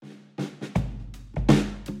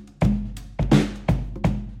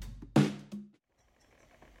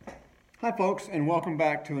Hi, folks, and welcome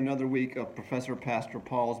back to another week of Professor Pastor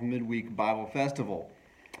Paul's Midweek Bible Festival.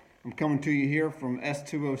 I'm coming to you here from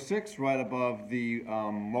S206, right above the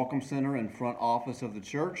Welcome Center and front office of the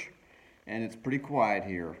church, and it's pretty quiet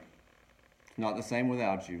here. It's not the same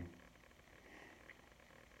without you.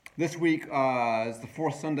 This week is the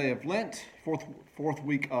fourth Sunday of Lent, fifth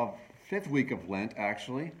week of Lent,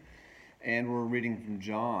 actually, and we're reading from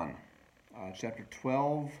John, chapter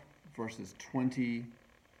 12, verses 20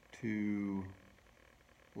 to,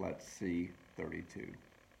 32.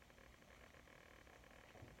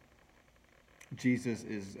 Jesus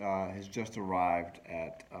has just arrived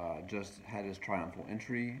just had his triumphal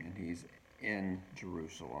entry, and he's in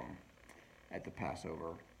Jerusalem at the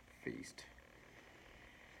Passover feast.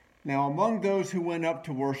 Now, among those who went up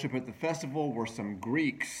to worship at the festival were some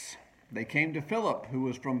Greeks. They came to Philip, who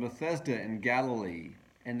was from Bethsaida in Galilee,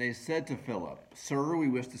 and they said to Philip, "Sir, we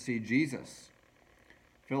wish to see Jesus."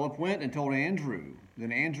 Philip went and told Andrew.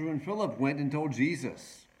 Then Andrew and Philip went and told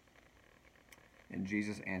Jesus. And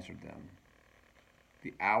Jesus answered them,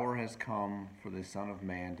 "The hour has come for the Son of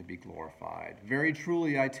Man to be glorified. Very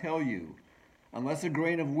truly, I tell you, unless a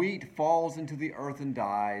grain of wheat falls into the earth and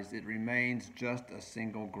dies, it remains just a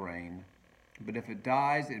single grain. But if it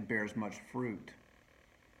dies, it bears much fruit.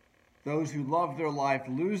 Those who love their life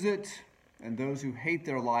lose it, and those who hate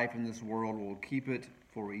their life in this world will keep it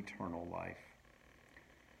for eternal life.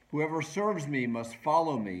 Whoever serves me must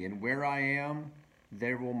follow me, and where I am,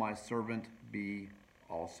 there will my servant be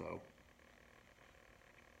also.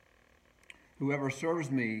 Whoever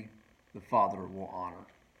serves me, the Father will honor.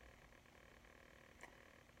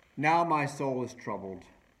 Now my soul is troubled.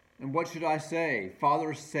 And what should I say?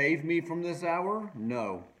 Father, save me from this hour?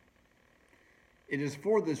 No. It is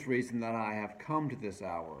for this reason that I have come to this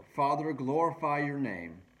hour. Father, glorify your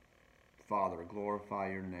name. Father, glorify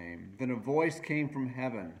your name. Then a voice came from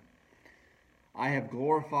heaven. I have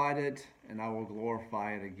glorified it, and I will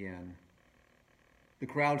glorify it again. The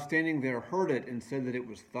crowd standing there heard it and said that it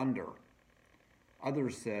was thunder.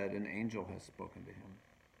 Others said, an angel has spoken to him.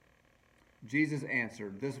 Jesus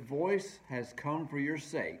answered, this voice has come for your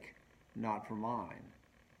sake, not for mine.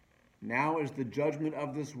 Now is the judgment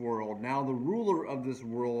of this world. Now the ruler of this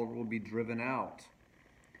world will be driven out.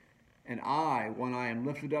 And I, when I am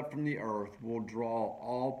lifted up from the earth, will draw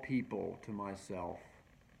all people to myself.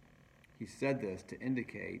 He said this to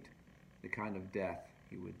indicate the kind of death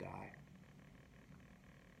he would die.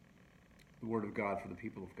 The word of God for the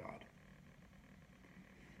people of God.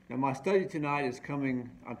 Now my study tonight is I'm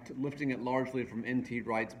lifting it largely from N.T.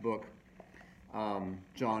 Wright's book,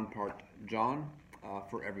 John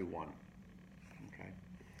for Everyone.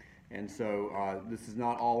 And so this is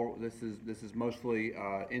not all. This is mostly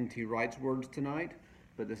N.T. Wright's words tonight,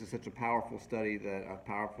 but this is such a powerful study, a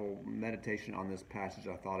powerful meditation on this passage.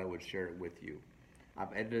 I thought I would share it with you.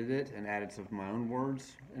 I've edited it and added some of my own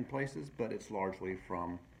words in places, but it's largely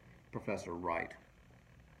from Professor Wright.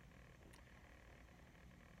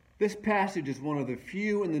 This passage is one of the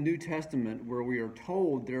few in the New Testament where we are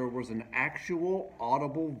told there was an actual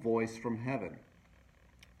audible voice from heaven.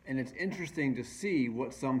 And it's interesting to see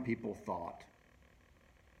what some people thought.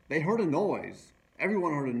 They heard a noise.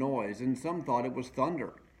 Everyone heard a noise, and some thought it was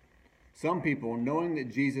thunder. Some people, knowing that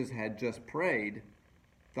Jesus had just prayed,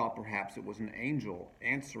 thought perhaps it was an angel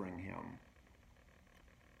answering him.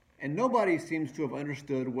 And nobody seems to have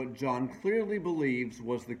understood what John clearly believes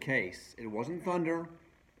was the case. It wasn't thunder.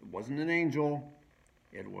 It wasn't an angel.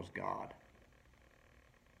 It was God.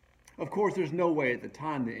 Of course, there's no way at the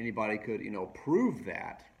time that anybody could, prove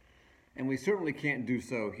that. And we certainly can't do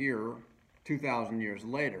so here, 2,000 years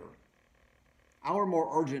later. Our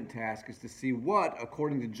more urgent task is to see what,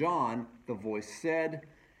 according to John, the voice said,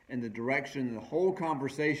 and the direction the whole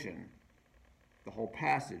conversation, the whole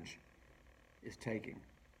passage, is taking.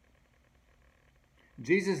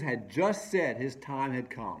 Jesus had just said his time had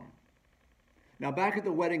come. Now, back at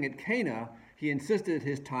the wedding at Cana, he insisted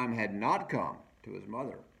his time had not come to his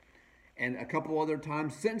mother. And a couple other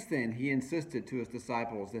times since then, he insisted to his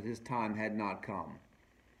disciples that his time had not come.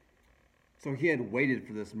 So he had waited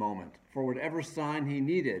for this moment, for whatever sign he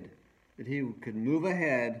needed, that he could move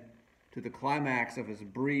ahead to the climax of his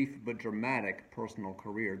brief but dramatic personal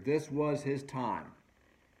career. This was his time.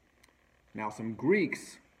 Now, some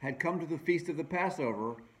Greeks had come to the feast of the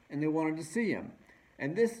Passover, and they wanted to see him.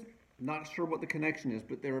 And this, not sure what the connection is,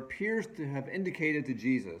 but there appears to have indicated to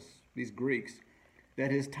Jesus, these Greeks, that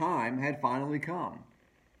his time had finally come.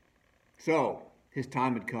 So, his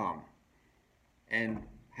time had come. And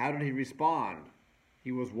how did he respond?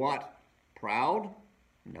 He was what? Proud?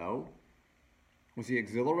 No. Was he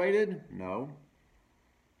exhilarated? No.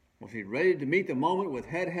 Was he ready to meet the moment with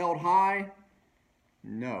head held high?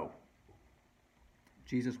 No.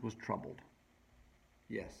 Jesus was troubled.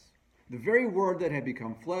 Yes. The very Word that had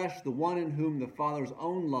become flesh, the one in whom the Father's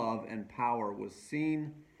own love and power was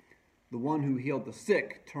seen, the one who healed the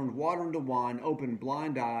sick, turned water into wine, opened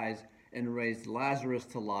blind eyes, and raised Lazarus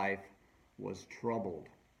to life, was troubled.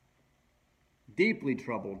 Deeply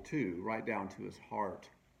troubled, too, right down to his heart.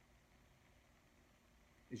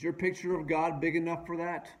 Is your picture of God big enough for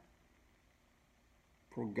that?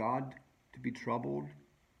 For God to be troubled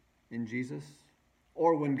in Jesus?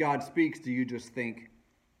 Or when God speaks, do you just think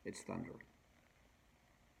it's thunder?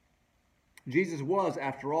 Jesus was,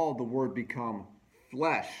 after all, the Word become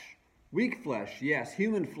flesh. Weak flesh, yes,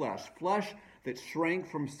 human flesh. Flesh that shrank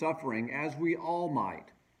from suffering as we all might.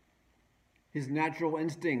 His natural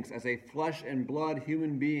instincts as a flesh and blood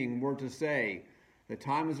human being were to say, the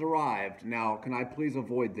time has arrived. Now, can I please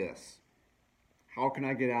avoid this? How can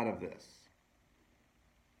I get out of this?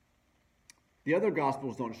 The other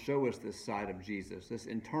Gospels don't show us this side of Jesus, this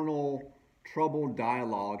internal troubled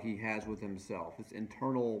dialogue he has with himself, this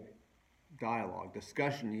internal dialogue,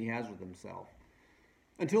 discussion he has with himself.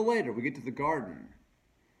 Until later, we get to the Garden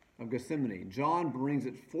of Gethsemane. John brings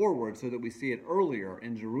it forward so that we see it earlier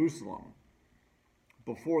in Jerusalem,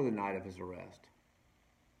 before the night of his arrest.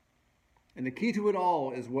 And the key to it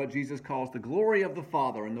all is what Jesus calls the glory of the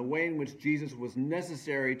Father and the way in which Jesus was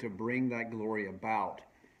necessary to bring that glory about.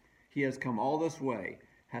 He has come all this way,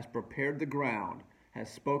 has prepared the ground, has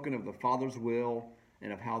spoken of the Father's will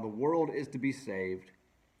and of how the world is to be saved,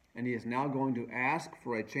 and he is now going to ask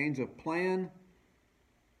for a change of plan?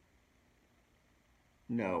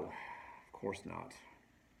 No, of course not.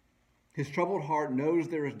 His troubled heart knows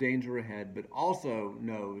there is danger ahead, but also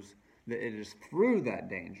knows that it is through that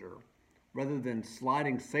danger, rather than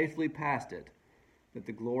sliding safely past it, that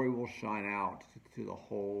the glory will shine out to the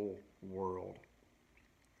whole world.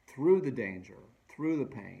 Through the danger, through the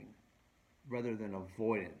pain, rather than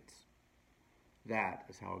avoidance. That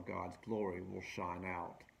is how God's glory will shine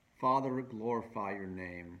out. Father, glorify your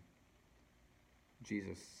name.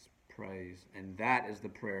 Jesus prays, and that is the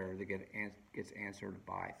prayer that gets answered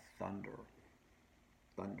by thunder.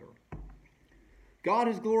 Thunder. God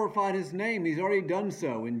has glorified his name. He's already done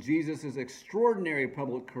so in Jesus' extraordinary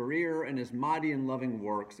public career and his mighty and loving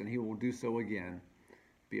works, and he will do so again.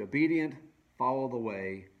 Be obedient, follow the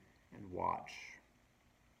way, and watch.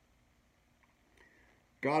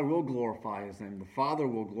 God will glorify his name. The Father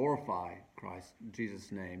will glorify Christ,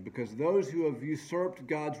 Jesus' name, because those who have usurped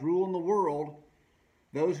God's rule in the world,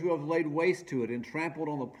 those who have laid waste to it and trampled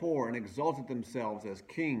on the poor and exalted themselves as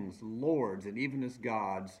kings, lords, and even as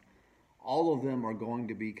gods, all of them are going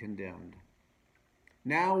to be condemned.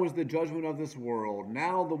 Now is the judgment of this world.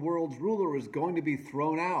 Now the world's ruler is going to be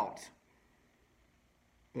thrown out.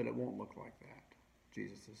 But it won't look like that,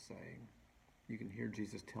 Jesus is saying. You can hear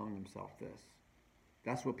Jesus telling himself this.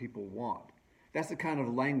 That's what people want. That's the kind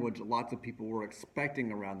of language lots of people were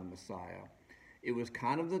expecting around the Messiah. It was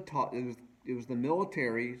kind of the talk, it was the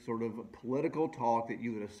military sort of political talk that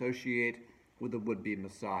you would associate with the would-be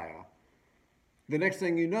Messiah. The next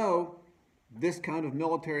thing you know, this kind of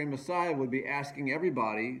military Messiah would be asking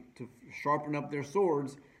everybody to sharpen up their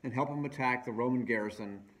swords and help him attack the Roman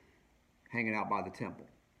garrison hanging out by the temple.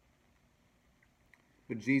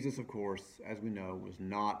 But Jesus, of course, as we know, was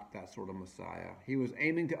not that sort of Messiah. He was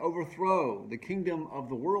aiming to overthrow the kingdom of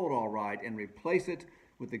the world, all right, and replace it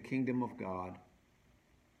with the kingdom of God.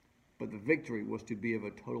 But the victory was to be of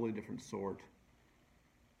a totally different sort.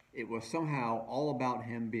 It was somehow all about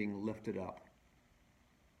him being lifted up.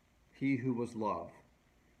 He who was love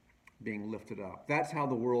being lifted up. That's how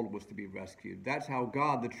the world was to be rescued. That's how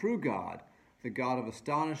God, the true God, the God of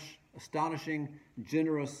astonishing,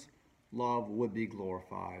 generous love, would be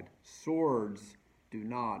glorified. Swords do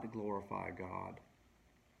not glorify God.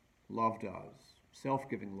 Love does.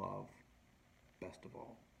 Self-giving love, best of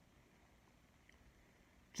all.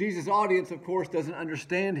 Jesus' audience, of course, doesn't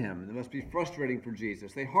understand him. It must be frustrating for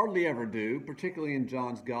Jesus. They hardly ever do, particularly in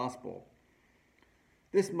John's gospel.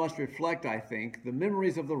 This must reflect, I think, the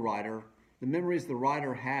memories of the writer, the memories the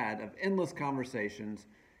writer had of endless conversations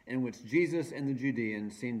in which Jesus and the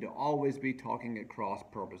Judeans seemed to always be talking at cross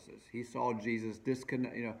purposes. He saw Jesus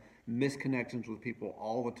misconnections with people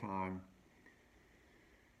all the time.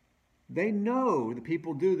 They know, the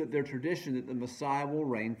people do, that their tradition that the Messiah will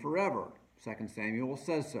reign forever. 2 Samuel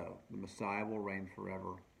says so. The Messiah will reign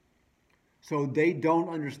forever. So they don't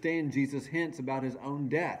understand Jesus' hints about his own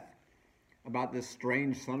death, about this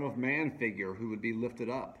strange Son of Man figure who would be lifted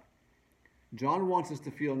up. John wants us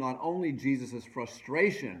to feel not only Jesus'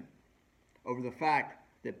 frustration over the fact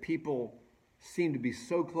that people seem to be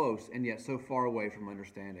so close and yet so far away from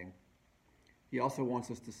understanding. He also wants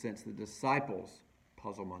us to sense the disciples'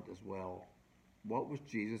 puzzlement as well. What was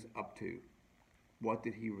Jesus up to? What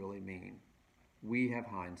did he really mean? We have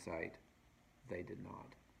hindsight. They did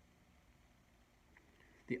not.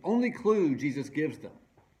 The only clue Jesus gives them,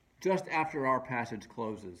 just after our passage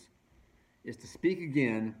closes, is to speak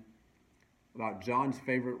again about John's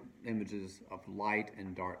favorite images of light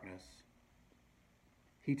and darkness.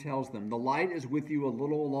 He tells them, the light is with you a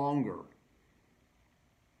little longer.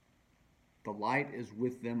 The light is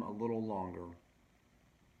with them a little longer.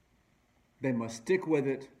 They must stick with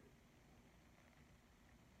it.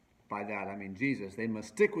 By that, I mean Jesus. They must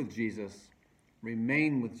stick with Jesus,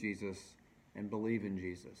 remain with Jesus, and believe in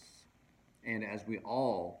Jesus. And as we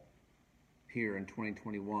all here in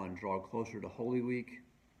 2021 draw closer to Holy Week,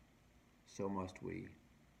 so must we.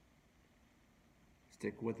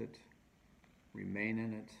 Stick with it, remain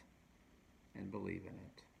in it, and believe in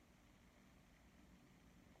it.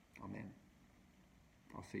 Amen.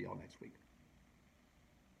 I'll see y'all next week.